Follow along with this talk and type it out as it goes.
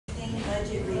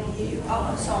budget review. Oh,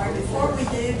 I'm sorry, before we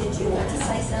do, did you want to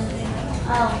say something?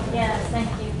 Oh, yeah, thank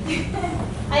you.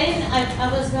 I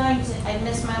was going to, I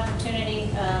missed my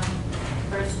opportunity,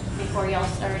 first, before y'all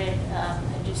started.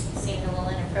 It just seemed a little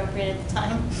inappropriate at the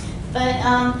time. But,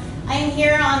 I am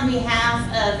here on behalf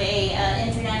of a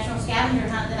international scavenger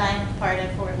hunt that I'm part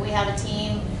of. We have a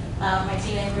team, my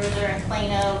team members are in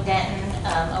Plano, Denton,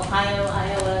 Ohio,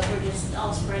 Iowa. We're just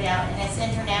all spread out, and it's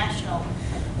international.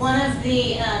 One of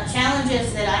the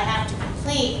challenges that I have to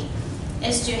complete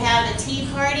is to have a tea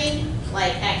party,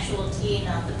 like actual tea,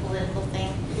 not the political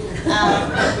thing,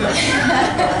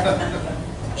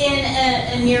 in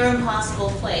a near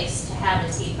impossible place to have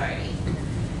a tea party.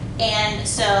 And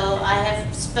so I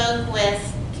have spoke with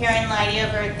Karen Leidy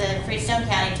over at the Freestone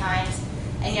County Times,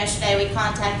 and yesterday we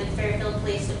contacted Fairfield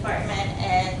Police Department,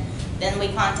 and then we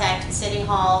contacted City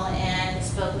Hall and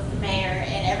spoke with the mayor,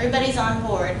 and everybody's on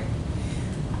board.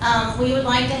 We would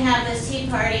like to have this tea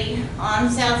party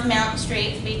on South Mountain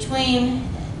Street between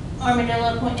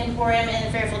Armadillo Emporium and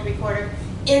the Fairfield Recorder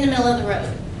in the middle of the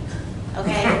road.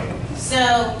 Okay?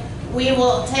 So we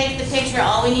will take the picture.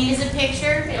 All we need is a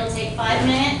picture. It'll take 5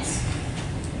 minutes.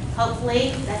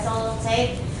 Hopefully, that's all it'll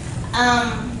take.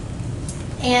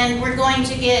 And we're going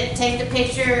to take the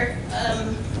picture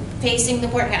facing the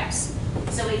courthouse.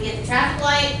 So we can get the traffic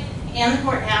light and the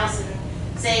courthouse and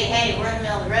say, hey, we're in the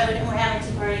middle of the road and we're having a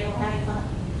tea party and we're having fun.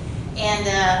 And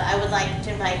I would like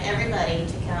to invite everybody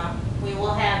to come. We're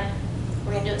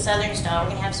going to do it Southern style.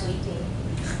 We're going to have sweet tea.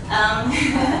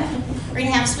 We're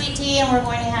going to have sweet tea, and we're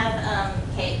going to have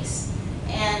cakes.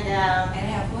 And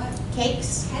have what?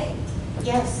 Cakes. Cake.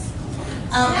 Yes.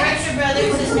 Berkshire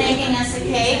Brothers is making us a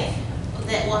cake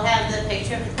that will have the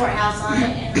picture of the courthouse on it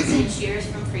and it says cheers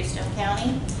from Freestone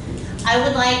County. I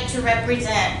would like to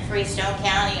represent Freestone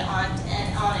County on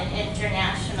an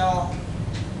international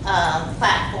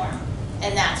platform,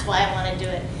 and that's why I want to do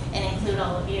it and include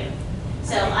all of you.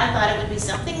 So I thought it would be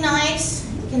something nice,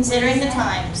 considering the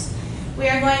times. We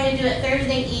are going to do it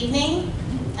Thursday evening.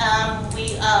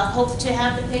 We hope to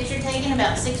have the picture taken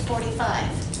about 6:45.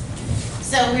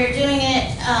 So we're doing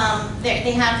it,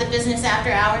 they have the business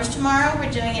after hours tomorrow.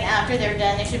 We're doing it after they're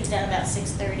done. They should be done about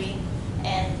 6:30.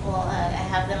 And we'll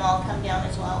have them all come down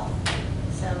as well.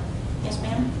 So, yes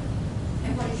ma'am?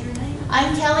 And what is your name?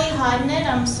 I'm Kelly Hodnett.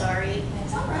 I'm sorry.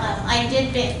 That's all right. I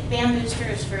did band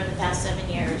boosters for the past 7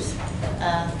 years,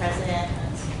 president.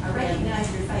 I recognize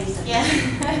your face. Yeah.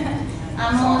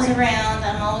 I'm always around.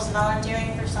 I'm always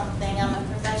volunteering for something. I'm a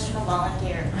professional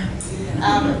volunteer.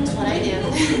 That's what I do.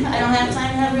 I don't have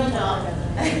time to have a real job.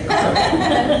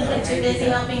 I'm too busy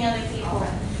helping other people.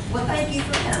 Well, thank you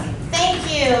for coming. Thank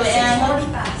you. And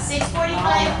 6:45.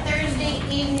 6:45 Thursday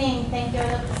evening. Thank you. I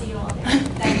hope to see you all there.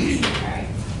 Thank you. All right.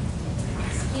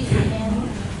 Excuse me, ma'am.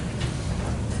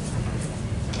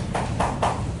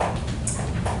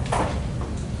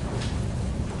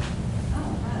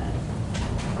 All right.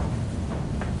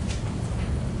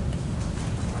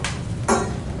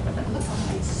 Look on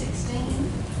page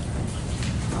 16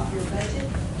 of your budget,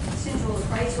 Central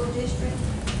Appraisal District.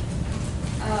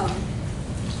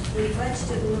 We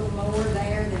budgeted a little more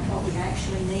there than what we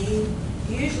actually need.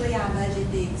 Usually I budget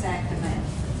the exact amount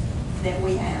that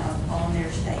we have on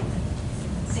their statement.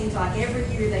 Seems like every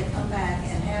year they come back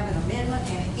and have an amendment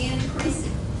and increase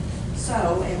it.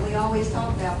 So, and we always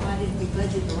talk about why didn't we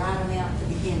budget the right amount to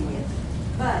begin with.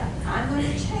 But I'm going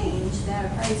to change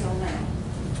that appraisal now.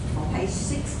 On page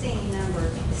 16, number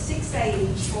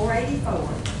 680,484,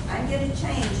 I'm going to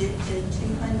change it to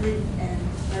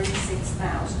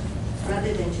 $236,000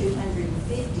 rather than $250,000.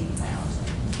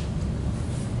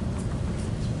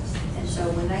 And so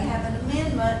when they have an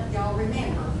amendment, y'all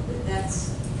remember that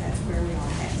that's where we are.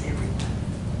 That's everything.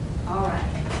 All right.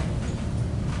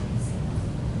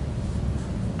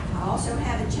 I also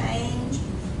have a change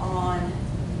on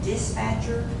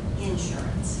dispatcher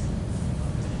insurance.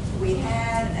 We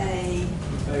had a,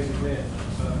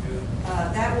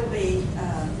 that will be,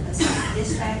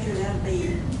 dispatcher, that'll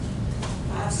be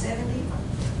 570.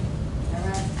 Is that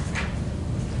right?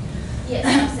 Yes,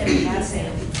 I'm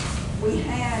 570. We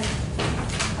had,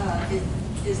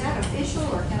 is that official,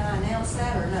 or can I announce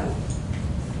that, or no?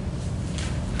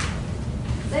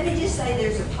 Let me just say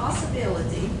there's a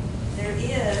possibility there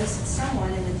is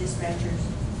someone in the dispatcher's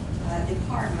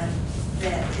department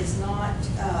that is not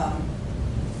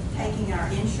taking our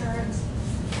insurance,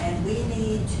 and we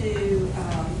need to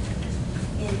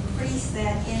increase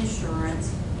that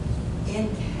insurance in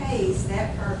case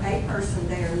that a person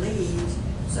there leaves,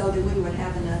 so that we would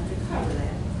have enough to cover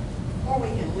that. Or we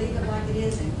can leave it like it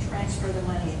is and transfer the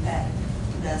money if that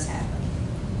does happen.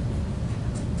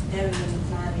 Devin was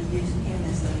trying to use him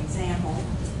as an example.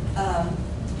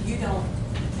 you don't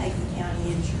take the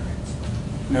county insurance.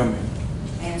 No, ma'am.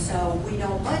 And so we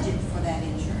don't budget for that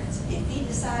insurance. If he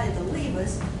decided to leave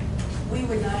us, we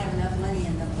would not have enough money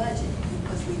in the budget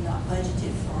because we've not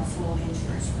budgeted for a full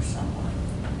insurance for someone.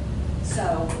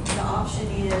 So the option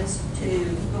is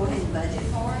to go ahead and budget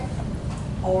for it,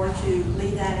 or to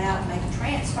leave that out and make a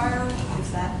transfer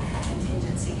if that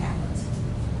contingency happens.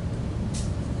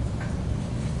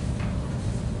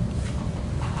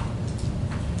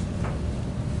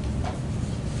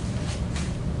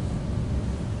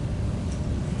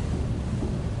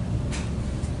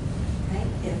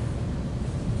 Okay,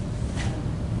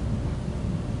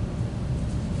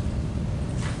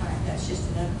 all right, that's just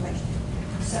another question.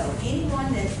 So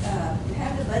anyone that, you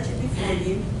have the budget before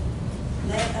you,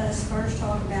 let us first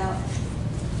talk about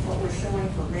what we're showing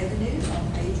for revenue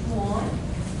on page 1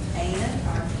 and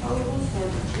our total for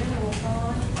the general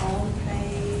fund on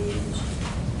page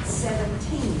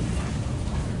 17.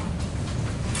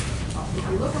 If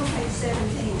you look on page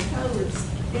 17, the total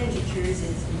expenditures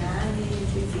is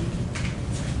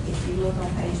 $9,250,000. If you look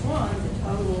on page 1, the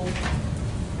total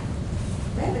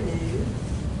revenue,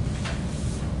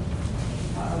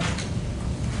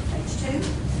 page 2,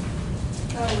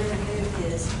 total revenue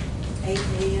is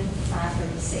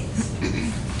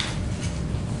 $8,536,000.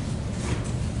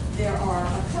 There are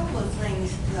a couple of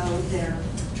things, though, that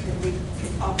we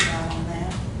could talk about on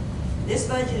that. This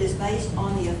budget is based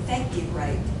on the effective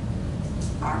rate.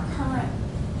 Our current,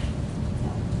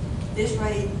 this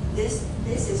rate, this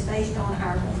is based on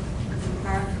our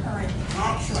current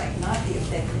tax rate, not the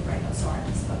effective rate. I'm sorry,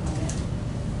 I spoke on that.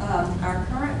 Our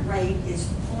current rate is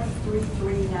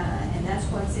 0.339, and that's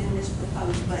what's in this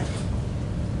proposed budget.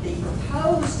 The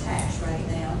proposed tax rate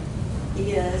now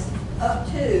is up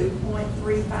to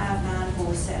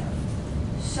 0.35947.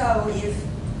 So if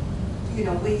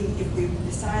we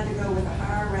decide to go with a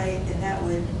higher rate, then that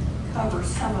would cover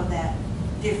some of that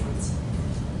difference.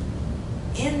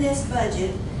 In this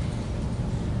budget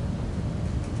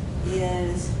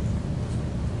is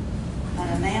an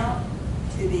amount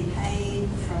to be paid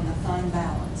from the fund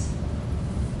balance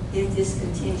if this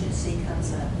contingency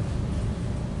comes up.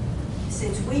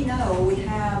 Since we know we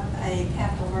have a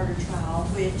capital murder trial,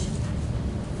 which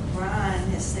Brian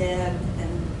has said,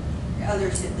 and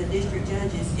others, the district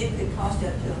judges, it could cost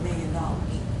up to $1 million.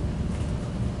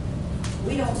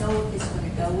 We don't know if it's going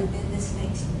to go within this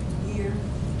next year.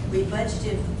 We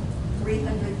budgeted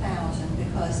 $300,000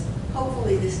 because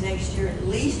hopefully this next year at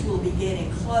least we'll be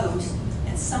getting close,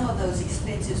 and some of those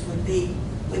expenses would be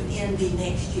within the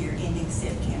next year, ending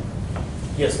September.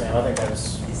 Yes, ma'am, I think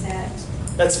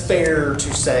that's fair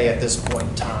to say at this point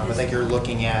in time. I think you're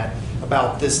looking at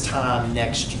about this time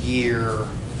next year,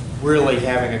 really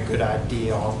having a good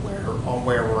idea on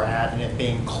where we're at, and it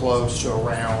being close to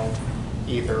around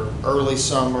either early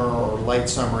summer or late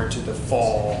summer into the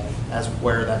fall as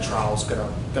where that trial is gonna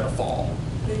fall.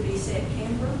 Could be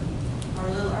September or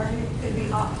a little earlier, it could be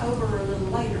October or a little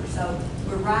later, so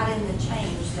we're right in the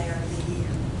change there of the year.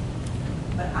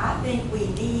 But I think we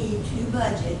need to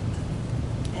budget,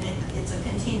 and it's a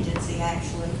contingency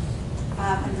actually,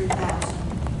 $500,000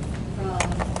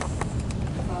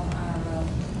 from our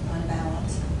fund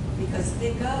balance, because if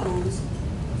it goes,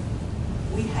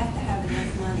 we have to have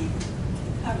enough money to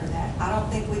cover that. I don't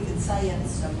think we could say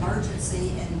it's an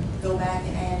emergency and go back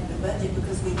and add to the budget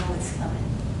because we know it's coming.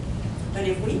 But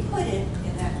if we put it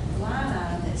in that line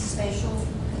item that's special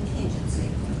contingency,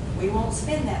 we won't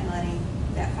spend that money,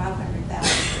 that $500,000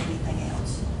 for anything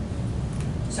else.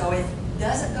 So if it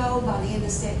doesn't go by the end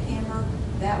of September,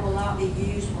 that will not be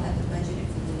used. We'll have to budget it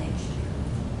for the next year.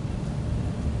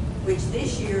 Which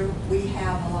this year, we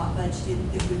have a lot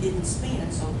budgeted if we didn't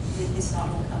spend, so it's not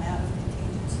going to come out of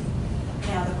contingency.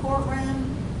 Now, the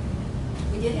courtroom,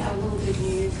 we did have a little good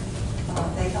news.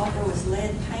 They thought there was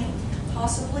lead paint,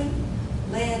 possibly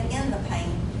lead in the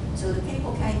paint. So the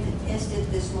people came to test it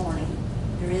this morning.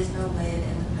 There is no lead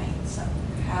in the paint. So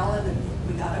however,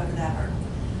 we got over that hurdle.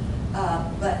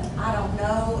 But I don't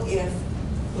know if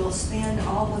we'll spend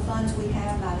all the funds we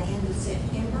have by the end of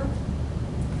September.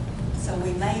 So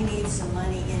we may need some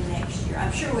money in next year.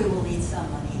 I'm sure we will need some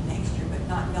money in next year, but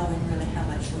not knowing really how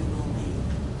much we will need.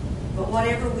 But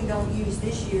whatever we don't use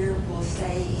this year will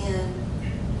stay in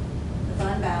the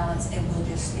fund balance, and we'll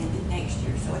just spend it next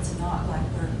year. So it's not like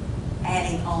we're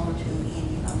adding on to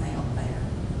any amount there.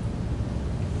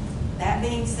 That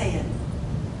being said,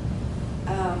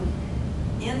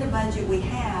 in the budget we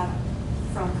have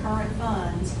from current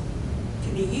funds,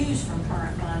 to be used from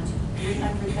current funds,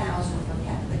 $300,000 for the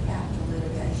capital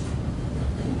litigation.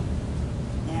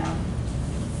 Now,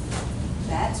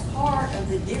 that's part of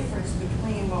the difference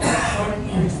between what we're showing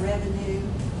here as revenue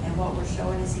and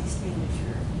showing as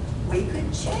expenditure. We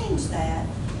could change that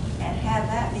and have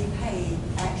that be paid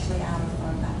actually out of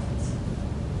fund balance,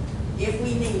 if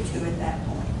we need to at that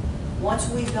point. Once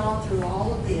we've gone through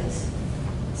all of this,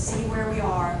 see where we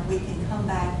are, we can come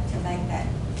back to make that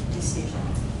decision.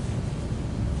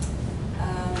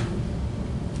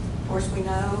 Of course, we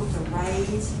know the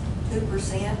raise,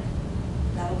 2%,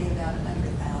 that'll be about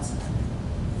 100,000.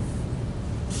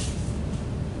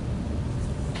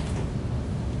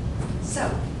 So,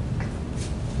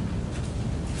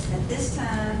 at this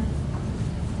time,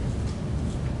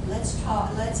 let's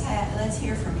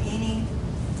hear from any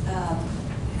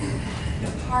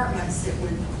departments that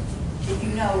would, if you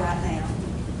know right now,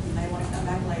 you may want to come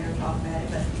back later and talk about it,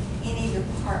 but any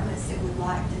departments that would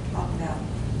like to talk about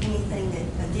anything that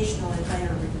additional that they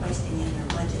are requesting in their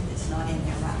budget that's not in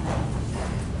there right now.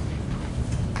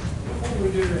 Before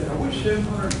we do that, are we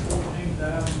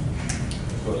 $714,000?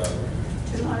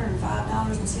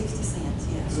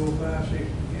 $205.60, yes. 205.60,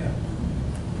 yeah.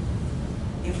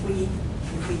 If we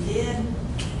did,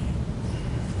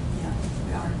 yeah,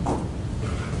 we are.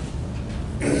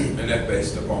 And that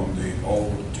based upon the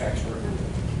old tax rate,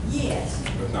 Yes,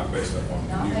 but not based upon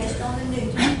the not new based tax? on the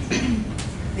new tax,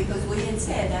 because we had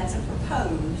said that's a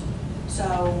proposed,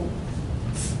 so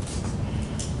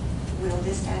we'll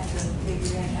just have to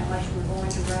figure out how much we're going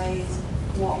to raise,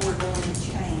 what we're going to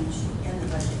change in the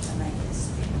budget to make this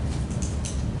fit.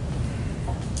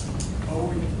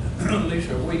 Oh,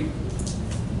 Lisa, we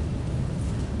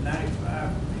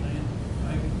 95%,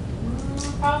 maybe?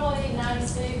 Probably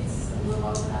 96, a little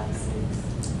over 96.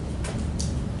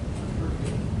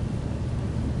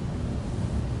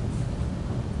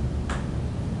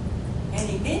 And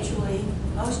eventually,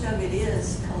 most of it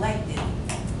is collected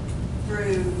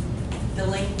through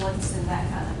delinquents and that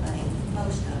kind of thing,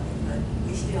 most of it, but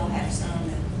we still have some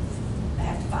that they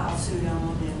have to file suit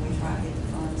on, and we try to get the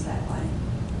funds that way.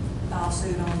 File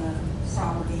suit on the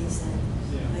properties, and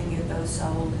then get those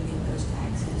sold and get those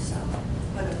taxes, so,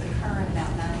 but of the current,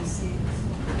 about 96. I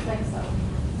think so.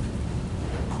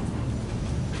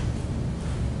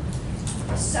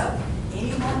 So,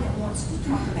 anyone that wants to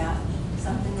talk about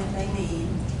something that they need,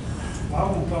 I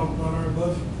want to talk about our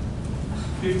budget.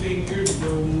 15 years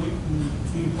ago, when me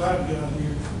and Clyde got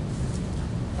here,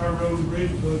 our road and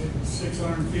bridge budget was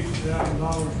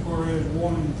 $650,000, whereas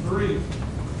 1 and 3,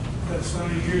 that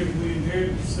same year that we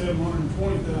inherited, was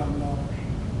 $720,000.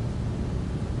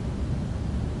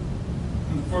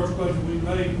 And the first budget we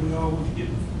made, we all went to get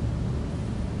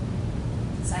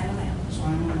same amount. the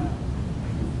same amount.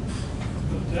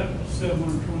 But that was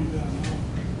 $720,000.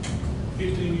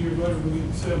 15 years later, we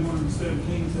get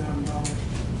 $717,000.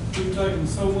 We've taken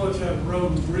so much out of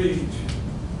road and bridge.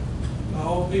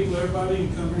 All people, everybody can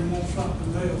come here and want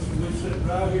something else, and we sit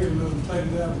right here and let them take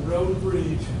it out of the road and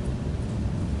bridge.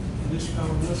 And this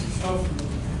costing us a softener.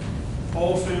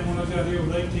 All sand when I got here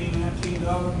was $18, $19, it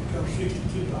cost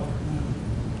 $62 now.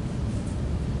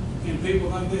 And people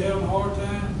think they're having a hard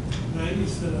time, they need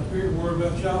to sit up here and worry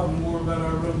about y'all and worry about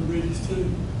our road and bridges too.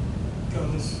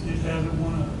 Because it hasn't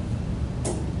went up.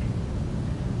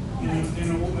 And the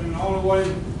only way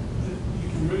that you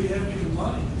can really have any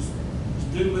money is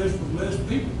do less with less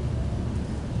people.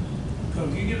 Because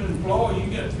you get an employee, you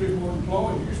get 3 or 4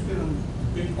 employees, you're spending a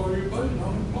big part of your budget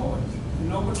on employees and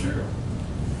no material.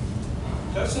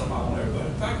 That's something I want everybody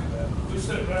to think about. We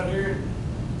sit right here and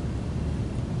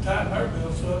tighten our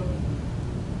belts up, and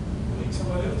we need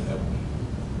somebody else to help us.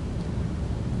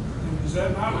 Is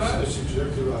that not right? That's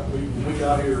exactly right. When we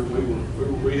got here, we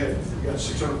got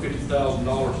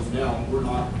 $650,000, and now we're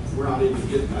not even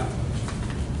getting that much.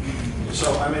 And so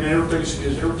I mean,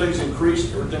 everything's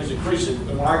increased. Everything's increasing.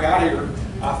 And when I got here,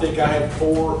 I think I had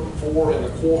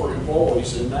 4.25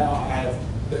 employees, and now I have,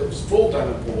 it was full-time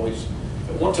employees.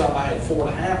 At one time I had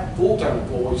 4.5 full-time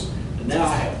employees, and now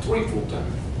I have 3 full-time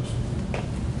employees.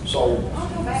 So I'll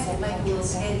go back and make a little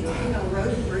schedule. You know,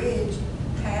 road and bridge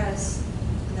has,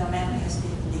 the amount has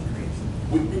decreased.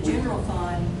 The general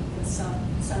fund, in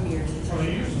some years, is. Well,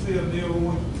 it used to be a deal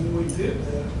when we did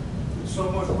that, that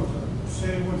so much went to,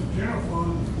 say it went to general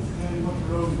fund, and it went to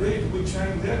road and bridge, we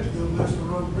changed that to go less to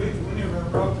road and bridge, we never have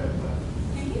brought that back.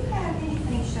 Do you have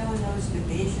anything showing those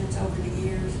divisions over the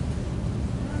years?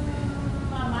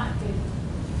 I might do.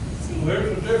 See, Well,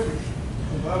 there's a difference,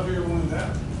 because I was here when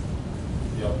that.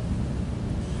 yep.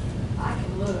 I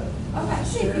can look. okay,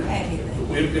 see if you have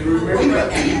anything. And remember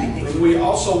that, and we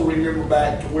also remember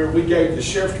back to where we gave the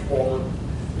sheriff's department,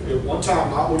 at one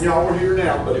time, not when y'all were here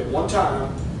now, but at one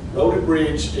time, Road and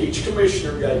Bridge, each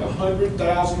commissioner gave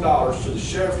 $100,000 to the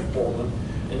sheriff's department,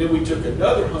 and then we took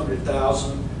another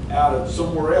 $100,000 out of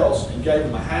somewhere else and gave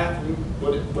them a half,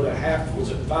 would a half, was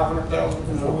it 500,000?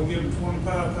 You know, we give them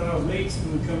 25,000 each,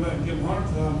 and we come back and give them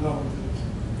 $100,000 each.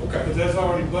 Okay. But that's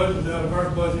already budgeted out of our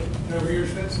budget every year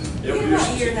since then. Do you know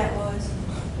what year that was?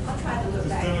 I tried to look It's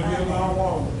back. gonna be a long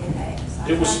while. It has. I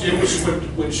It was tried to-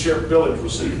 when Sheriff Billings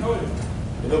received. Oh,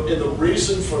 yeah. And the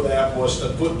reason for that was to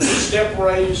put the step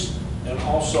raise and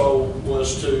also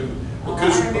was to, Oh,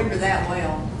 because. I remember that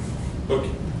well.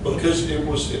 Because it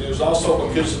was also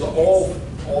because of the oil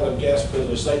and gas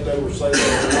business. They were saying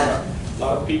there were a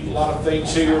lot of people, a lot of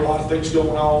things here, a lot of things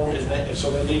going on, and so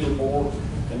they needed more.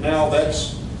 And now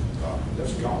that's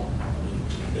gone.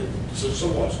 So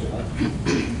somewhat's gone.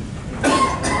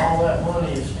 And all that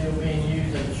money is still being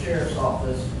used at the sheriff's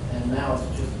office, and now it's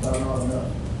just about not enough.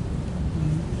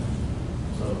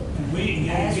 So, And we ain't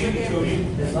As getting for it to you.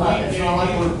 it's not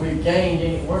like we've gained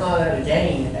any, we're not at a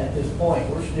gain at this point,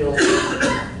 we're still,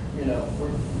 you know,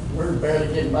 we're barely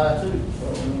getting by too, so,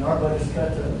 I mean, our budget's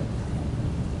cut to,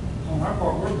 On our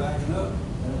part, we're backing up.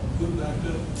 We're backed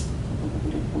up.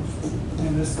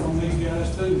 And this on these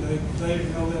guys too, they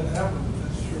didn't know that happened, but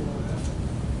that's sure what happened.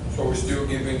 So we're still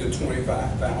giving the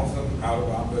 25,000 out of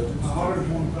our budget?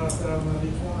 125,000 out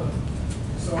each one of them.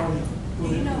 Sorry.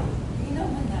 You know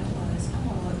when that was? I'm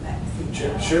gonna look back. and see.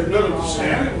 Sheriff Billings was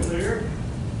Sam saying. was there.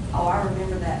 Oh, I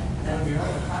remember that. That'd be all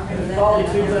right. I remember it's that. probably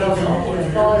 2000,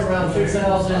 it's probably around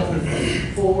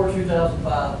 2004,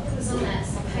 2005. It was on that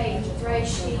page three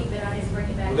sheet, but I didn't bring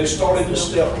it back. They started the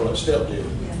step deal. Yeah,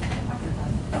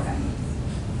 okay.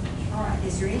 All right,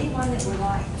 is there anyone that would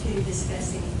like to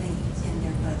discuss anything that's in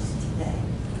their budget today?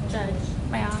 Judge,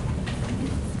 may I?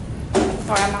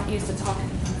 Sorry, I'm not used to talking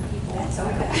in front of people. That's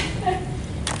okay.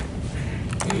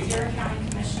 Dear County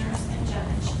Commissioners and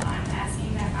Judge, I'm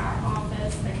asking that our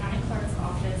office, the County Clerk's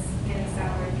office, get a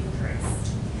salary increase.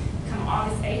 Come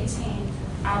August 18th,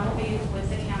 I will be with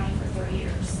the county for 3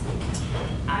 years.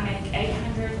 I make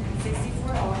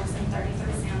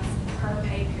 $864.33 per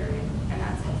pay period, and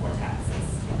that's before taxes.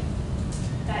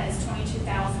 That is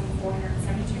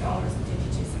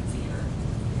 $22,472.52 a year.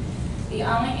 The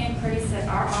only increase that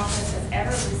our office has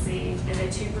ever received is a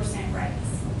 2% raise.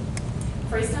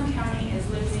 Freestone County is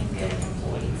losing good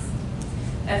employees.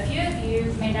 A few of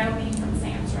you may know me from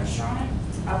Sam's Restaurant.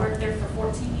 I worked there for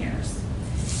 14 years.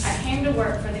 I came to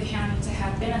work for the county to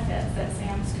have benefits that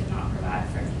Sam's could not provide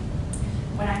for me.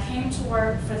 When I came to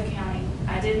work for the county,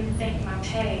 I didn't think my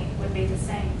pay would be the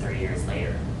same 3 years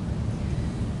later.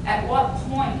 At what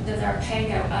point does our pay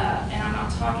go up? And I'm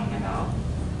not talking about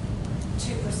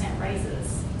 2%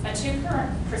 raises. A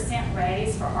 2%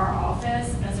 raise for our office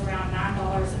is around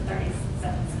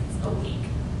 $9.37 a week.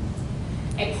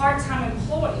 A part-time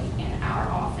employee in our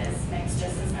office makes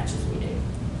just as much as we do.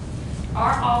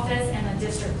 Our office and the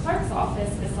district clerk's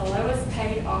office is the lowest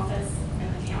paid office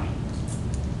in the county.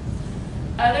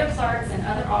 Other clerks in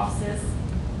other offices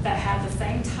that have the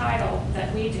same title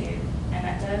that we do and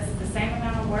that does the same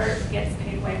amount of work gets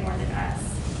paid way more than us.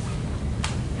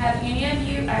 Have any of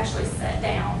you actually sat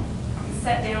down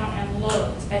and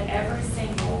looked at every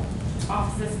single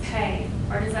office's pay,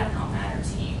 or does that not matter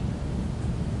to you?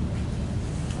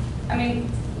 I mean,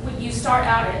 when you start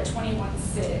out at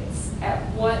 21.6, at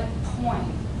what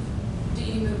point do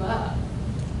you move up?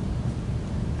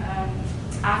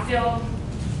 I feel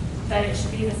that it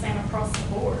should be the same across the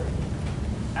board.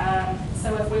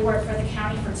 So if we work for the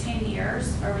county for 10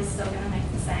 years, are we still gonna make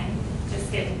the same?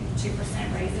 Just getting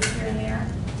 2% raises here and there?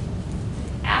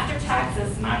 After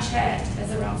taxes, my check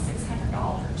is around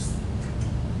 $600.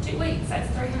 2 weeks, that's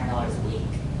 $300 a week.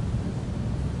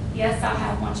 Yes, I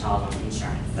have one child on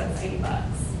insurance, that's $80.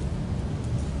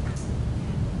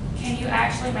 Can you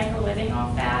actually make a living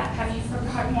off that? Have you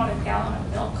forgotten what a gallon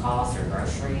of milk costs or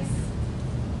groceries?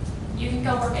 You can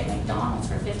go work at McDonald's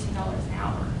for $15 an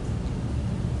hour.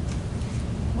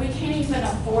 We can't even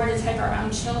afford to take our own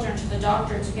children to the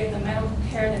doctor to get the medical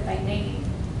care that they need.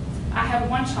 I have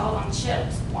one child on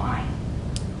chips. Why?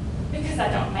 Because I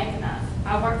don't make enough.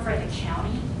 I work for the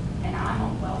county and I'm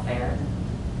on welfare.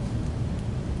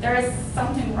 There is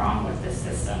something wrong with this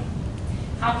system.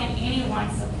 How can anyone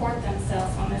support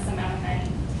themselves on this amount of money?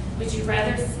 Would you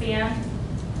rather spend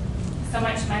so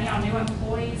much money on new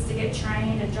employees to get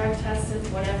trained and drug tested,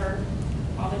 whatever,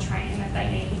 all the training that they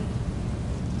need,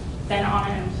 than on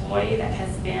an employee that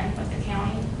has been with the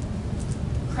county?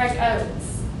 Craig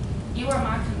Oates, you are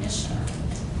my commissioner,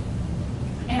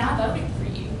 and I voted for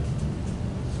you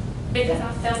because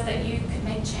I felt that you could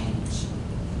make a change.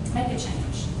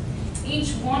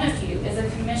 Each one of you is a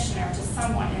commissioner to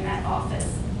someone in that office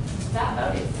that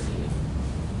voted for you.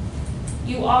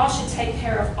 You all should take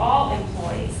care of all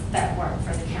employees that work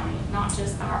for the county, not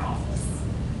just our office.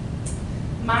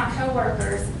 My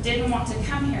coworkers didn't want to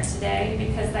come here today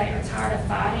because they are tired of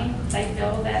fighting. They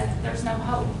feel that there's no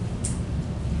hope.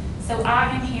 So I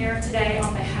am here today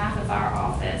on behalf of our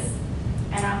office,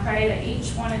 and I pray that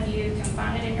each one of you can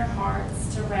find it in your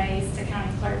hearts to raise the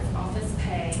county clerk's office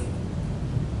pay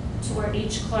to where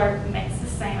each clerk makes the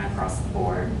same across the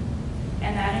board,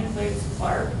 and that includes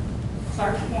clerk,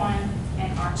 clerk one,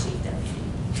 and our chief deputy.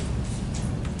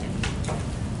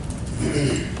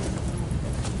 Thank you.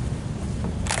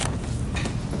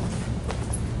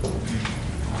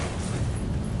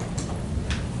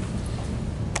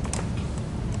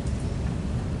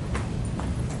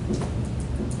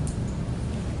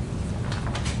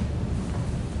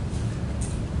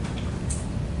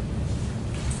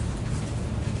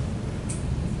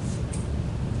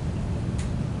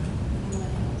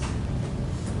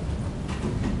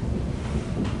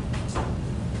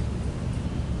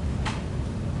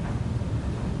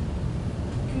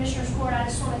 Commissioners Court, I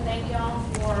just want to thank y'all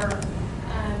for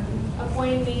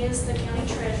appointing me as the county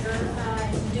treasurer.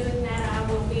 In doing that, I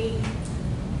will be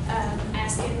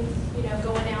asking,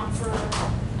 going out for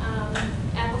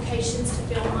applications to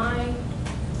fill my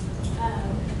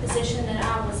position that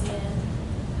I was in,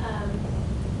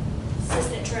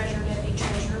 assistant treasurer, deputy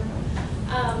treasurer.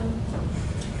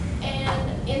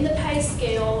 And in the pay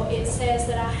scale, it says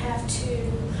that I have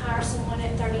to hire someone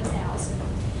at $30,000.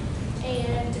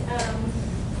 And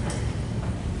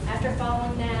after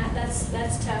following that,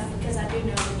 that's tough because I do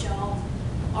know that y'all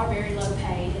are very low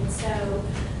paid. And so,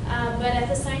 but at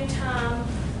the same time,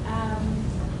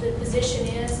 the position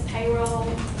is payroll.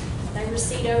 They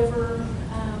receipt over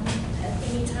at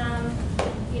any time,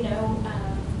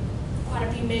 quite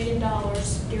a few $1 million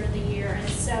during the year. And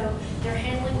so they're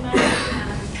handling money.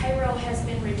 Payroll has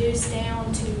been reduced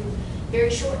down to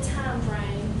very short time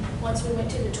frame once we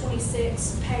went to the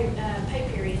 26 pay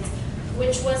periods,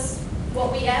 which was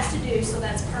what we asked to do, so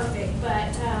that's perfect.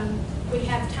 But we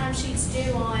have timesheets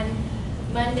due on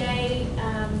Monday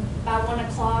by 1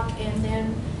 o'clock, and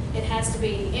then it has to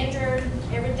be entered,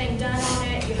 everything done on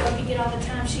it. You hope you get all the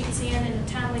timesheets in a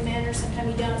timely manner.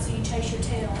 Sometimes you don't, so you chase your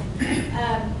tail.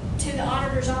 To the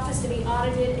auditor's office to be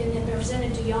audited and then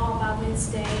presented to y'all by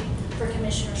Wednesday for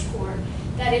Commissioners Court.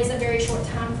 That is a very short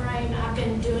time frame. I've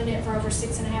been doing it for over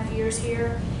 6.5 years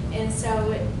here, and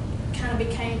so it kind of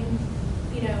became,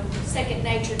 second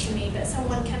nature to me. But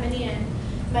someone coming in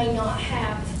may not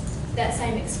have that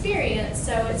same experience,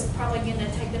 so it's probably going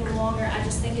to take them longer. I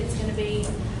just think it's going to be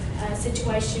a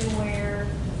situation where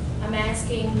I'm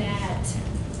asking that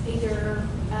either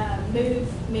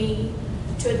move me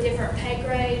to a different pay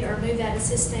grade or move that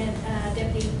assistant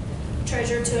deputy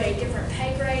treasurer to a different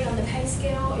pay grade on the pay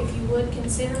scale, if you would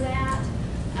consider that,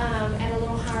 at a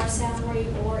little higher salary,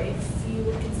 or if you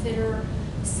would consider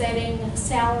setting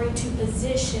salary to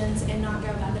positions and not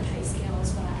go by the pay scale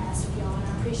is what I asked of y'all, and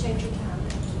I appreciate your time.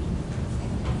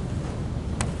 Thank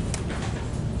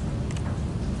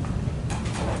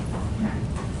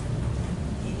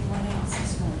you. Anyone else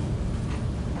this morning?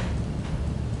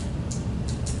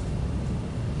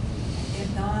 If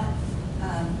not,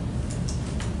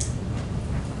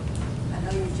 I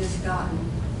know you've just gotten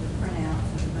the printout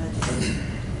for the budget.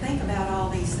 Think about all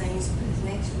these things, because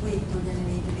next week we're going to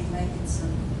need to be making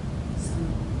some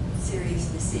serious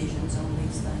decisions on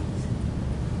these things.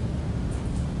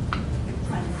 We're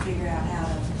trying to figure out how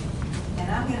to, and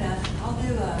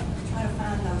try to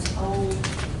find those old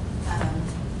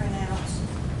printouts,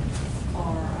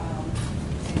 or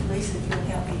at least if you'll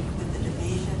help me with the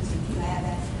divisions, if you have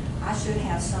that. I should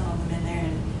have some of them in there,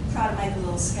 and try to make a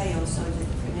little scale so that the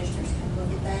commissioners can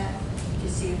look at that to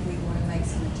see if we want to make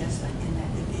some adjustment in that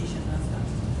division of the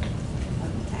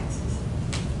taxes.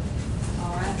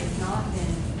 All right, if not,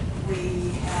 then we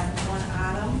have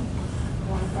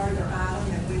one further item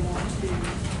that we want to,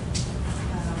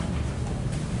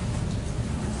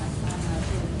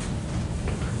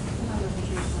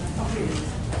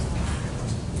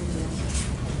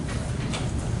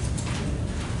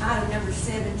 Item number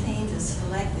 17 to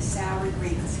select the salary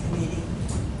grievance committee.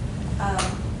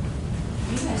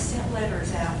 You have sent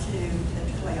letters out to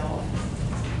the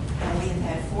 12, and we have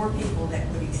had 4 people that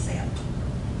would accept.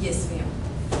 Yes, ma'am.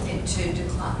 And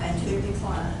to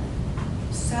decline.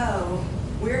 So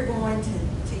we're going to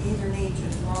either need to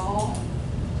draw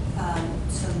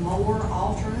some more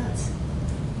alternates,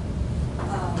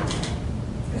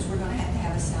 because we're going to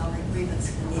have a salary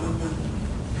grievance committee meeting.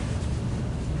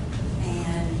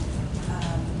 And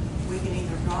we can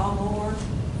either draw more,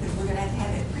 because we're going to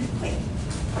have it pretty quick.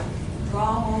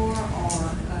 Draw more, or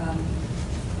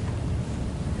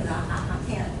because I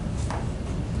can't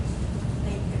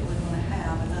think that we're going to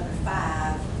have another 5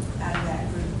 out of that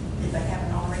group if they have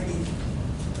an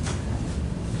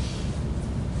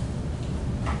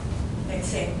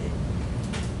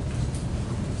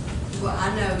Well,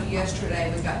 I know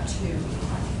yesterday we got 2,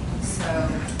 so,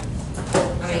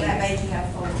 So that made you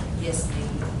have 4. yes, ma'am.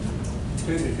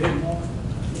 Two that didn't want it?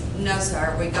 No,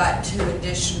 sir, we got 2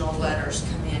 additional letters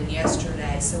come in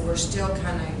yesterday, so we're still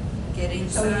kind of getting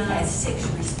So some. you had 6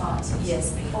 responses?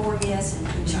 Yes, ma'am. 4 yes and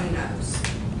 2 2 no. no's.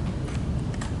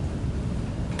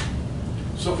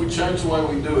 So if we change the way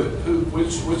we do it,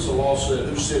 what's the law said?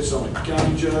 Who sits on it?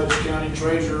 County judge, county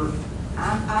treasurer?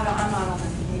 I'm not on the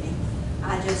committee.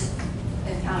 I just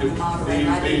am kind of a You- moderator.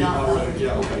 I do being not moderator, vote.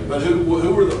 yeah, okay. But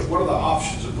what are the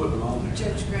options of putting them on there?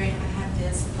 Judge Green, I have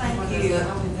this. Thank Want you. to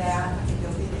look over that? I could go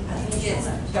get it. I think it's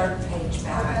 3rd page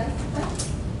back.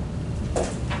 Okay.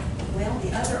 Well,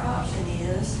 the other option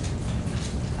is,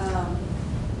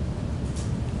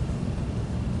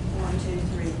 1, 2,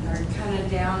 3, 3rd. Kind of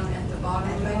down at the bottom,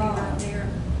 At the maybe bottom. right there.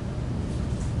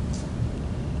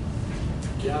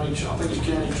 County, I think it's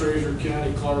county treasurer,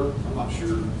 county clerk, I'm not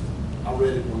sure. I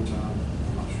read it one time,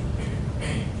 I'm not sure.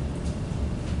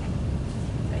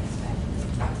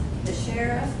 The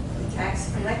sheriff, the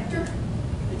tax collector,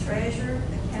 the treasurer,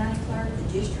 the county clerk, the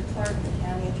district clerk, the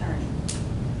county attorney.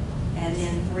 And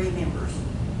then 3 members.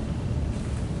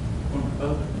 On the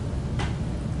public?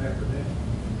 After that?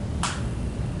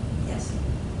 Yes.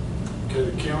 Okay,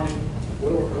 the county, who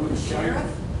is the county? Sheriff,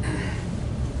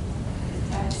 the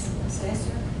tax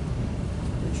assessor,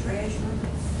 the treasurer,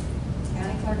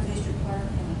 county clerk, district clerk,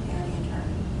 and the county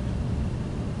attorney.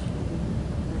 2,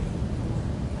 3, 4,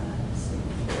 5, 6.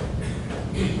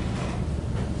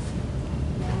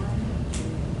 1, 2,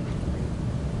 3,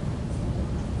 4,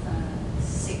 5,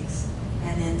 6.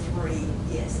 And then 3,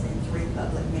 yes, and 3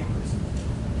 public members.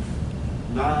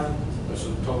 9, that's a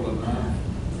total of 9.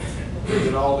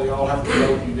 They all have to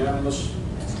vote unanimous?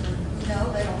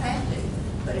 No, they don't have to,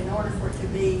 but in order for it to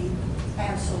be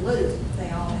absolute, they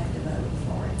all have to vote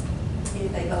for it.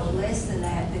 If they vote less than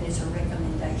that, then it's a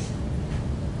recommendation.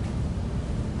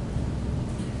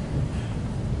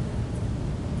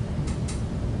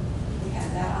 We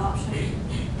have that option.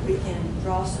 We can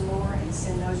draw some more and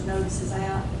send those notices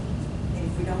out. And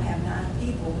if we don't have 9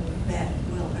 people that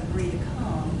will agree to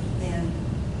come, then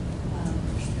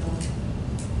we're still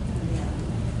going to be out.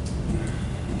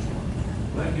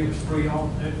 That gives us 3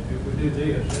 alternates. If we do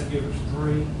this, that gives us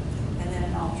 3, And then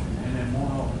an alternate. and then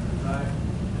 1 alternate, right?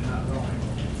 And not drawing.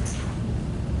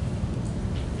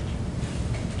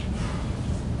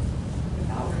 We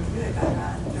thought we were good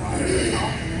about drawing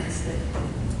alternates that,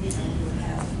 you know, we would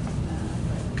have,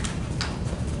 but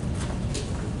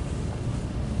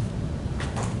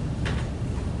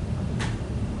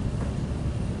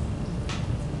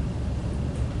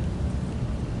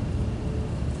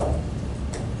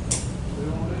We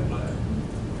don't live like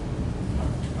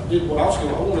I did what I was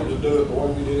gonna, I wanted to do it the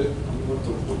way we did it, I mean, let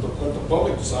the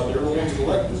public decide, they're the ones that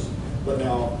elect us. But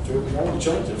now, if you want to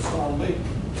change it, it's fine with me.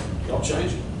 Y'all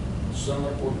change it. Sound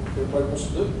like what everybody wants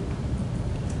to do.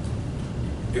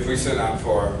 If we send out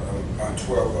for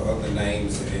 12 other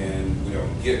names and we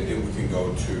don't get it, then we can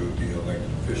go to the elected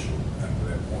official after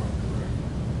that point, correct?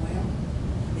 well,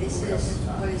 this We have is, some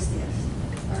time. what is this?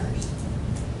 First?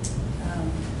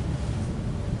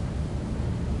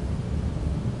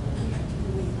 We have 2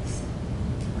 weeks.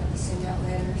 We have to send out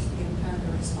letters, give them time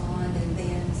to respond, and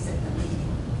then set the meeting.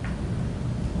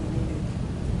 We need to,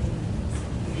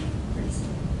 meeting pretty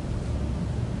soon.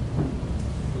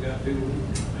 we got 2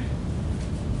 weeks. I mean,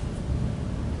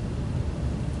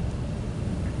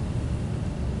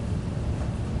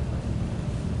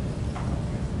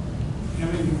 How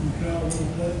many did we try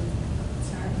with that?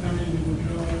 Sorry. How many did we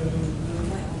try with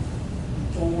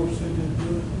that? Well, 4 said they'd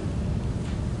do it.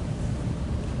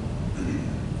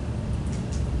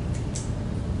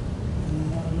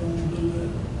 And I don't want to do that.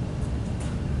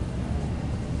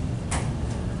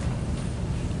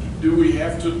 Do we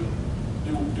have to,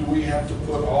 do we have to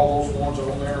put all those ones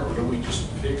on there, or do we just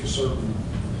pick a certain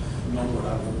number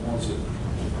out of the ones that,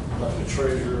 like the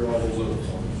treasurer, all those other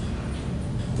ones?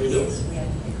 yes, we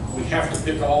have to pick all. We have to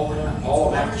pick all of them, all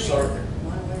of them have to serve,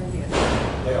 One way or the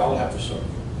other. they all have to serve.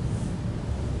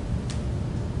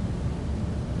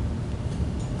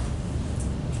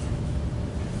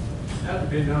 How's it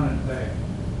been done in the past?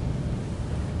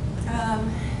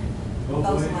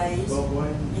 Both ways. Both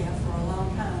ways? Yeah, for a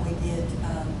long time, we did,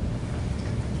 the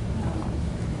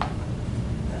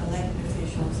elected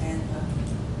officials and the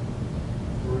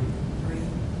 3.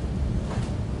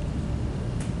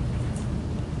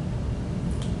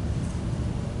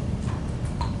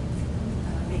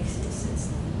 Mixed it since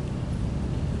then.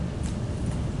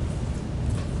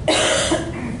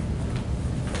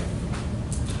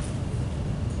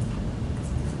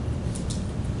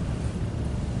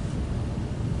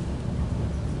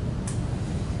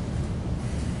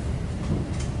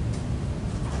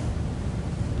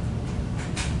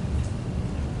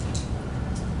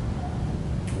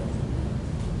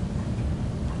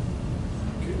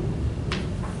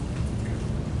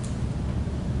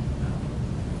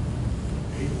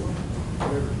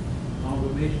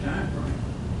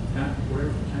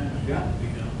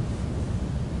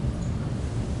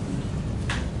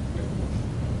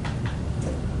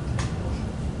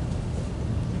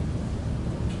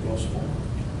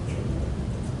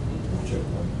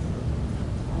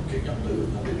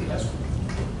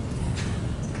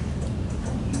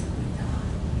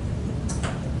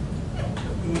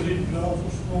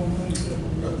 office form names that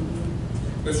we're gonna do.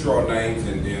 Let's draw names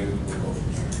and then we'll go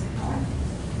from there.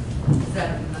 Is that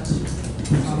a motion?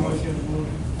 I'll make that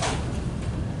motion.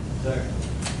 Second.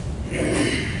 All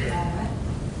right.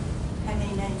 How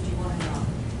many names do you want to know?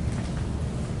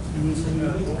 And we send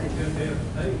that.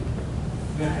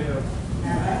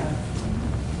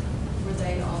 Were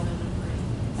they all in agreement?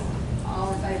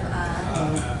 All in favor,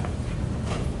 aye?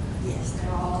 Yes,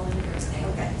 they're all in agreement.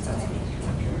 Okay, so how many?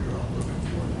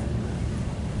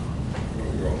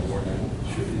 We'll draw more than,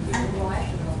 I'm right.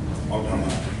 I'm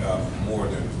talking about, more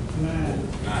than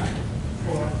 9. 9.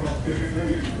 4 o'clock. We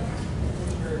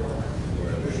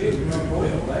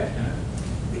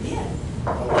did. Yeah,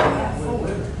 4.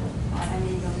 How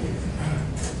many you gonna do?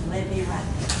 Let me write.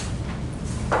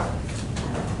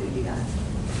 Who you got?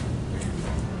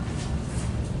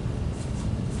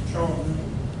 Charles,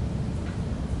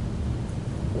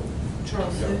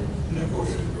 Charles, Yeah, go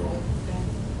ahead and draw.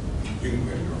 You can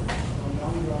go ahead and draw.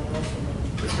 I'm right also.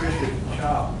 Patricia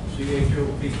Chop,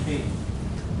 CHOPP.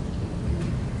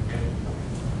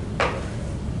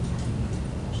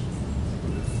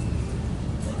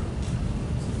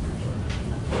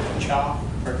 Chop,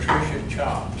 Patricia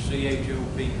Chop,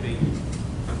 CHOPP.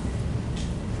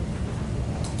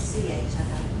 CH, I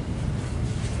got it.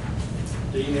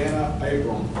 Deanna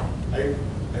Abram,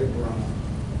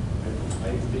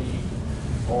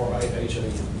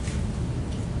 A-B-R-A-H-A-M.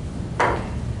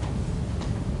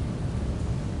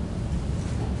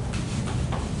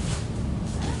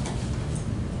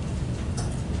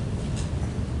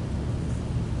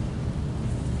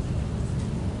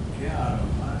 God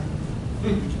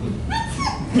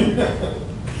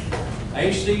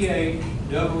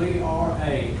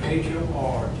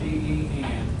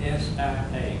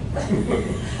A-C-H-E-E-R-A-H-O-R-T-E-N-S-I-A.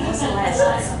 What's the last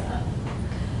name?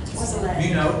 What's the last name?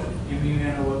 You know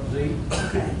what Z?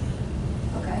 Okay.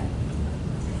 Okay.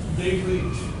 D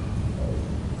Leach.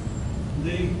 D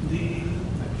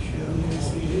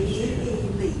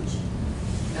L-E-C-H. Leach.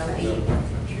 No, E.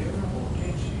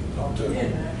 Talk to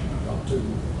him.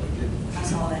 I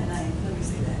saw that name. Let me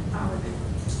see that. I remember.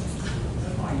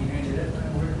 That's why you handed that thing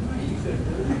over to me. You could have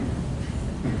done it.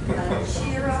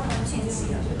 Shira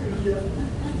Hortensia.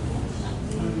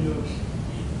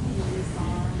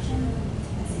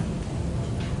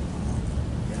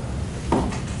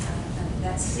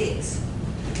 That's 6.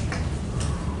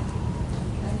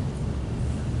 Okay.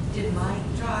 did Mike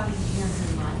draw it again,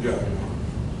 Mike? Yeah.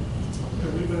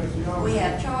 We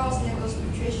have Charles Nichols,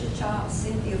 Patricia Chop,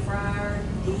 Cynthia Fryer,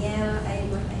 Deanna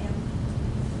Abraham,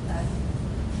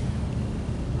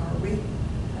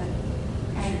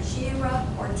 and Shira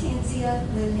Hortensia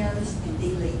Munoz, and D.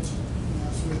 Leach.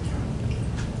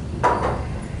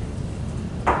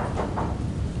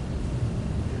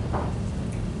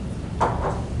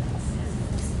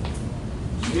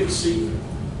 Mitzi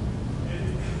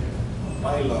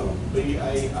Bailo,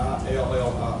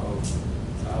 B-A-I-L-L-I-O.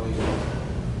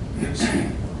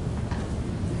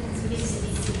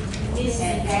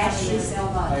 And Ashley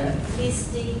Salvato.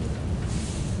 Misty,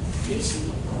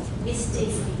 Mitzi.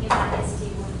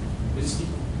 M-I-S-T-Y, Mitzi.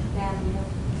 Valiant.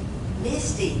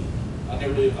 Misty. I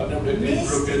never did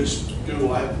real good in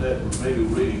school. I had that maybe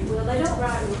reading. Well, they don't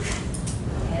write.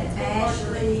 And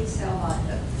Ashley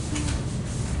Salvato.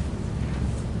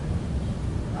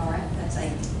 All right, that's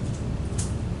 8.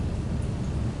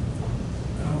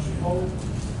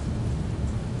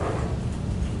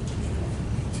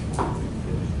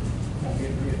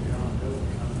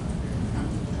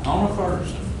 Mona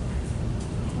Ferguson.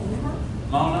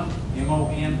 Mona,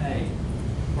 M-O-N-A,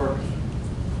 Ferguson.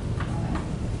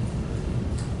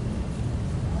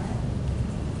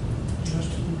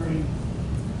 Justin Green.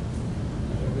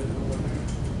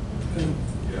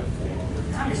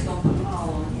 I'm just gonna put them all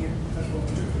on here. That's what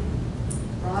we do.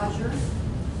 Roger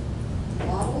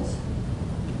Waddles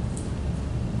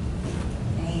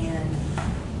and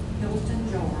Hilton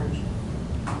George.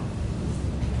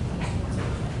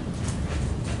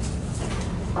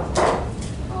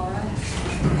 All right,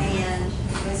 and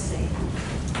let's see.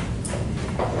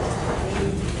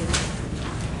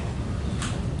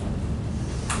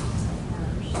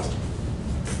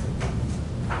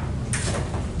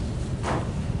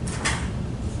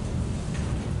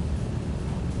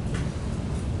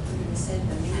 We said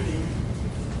the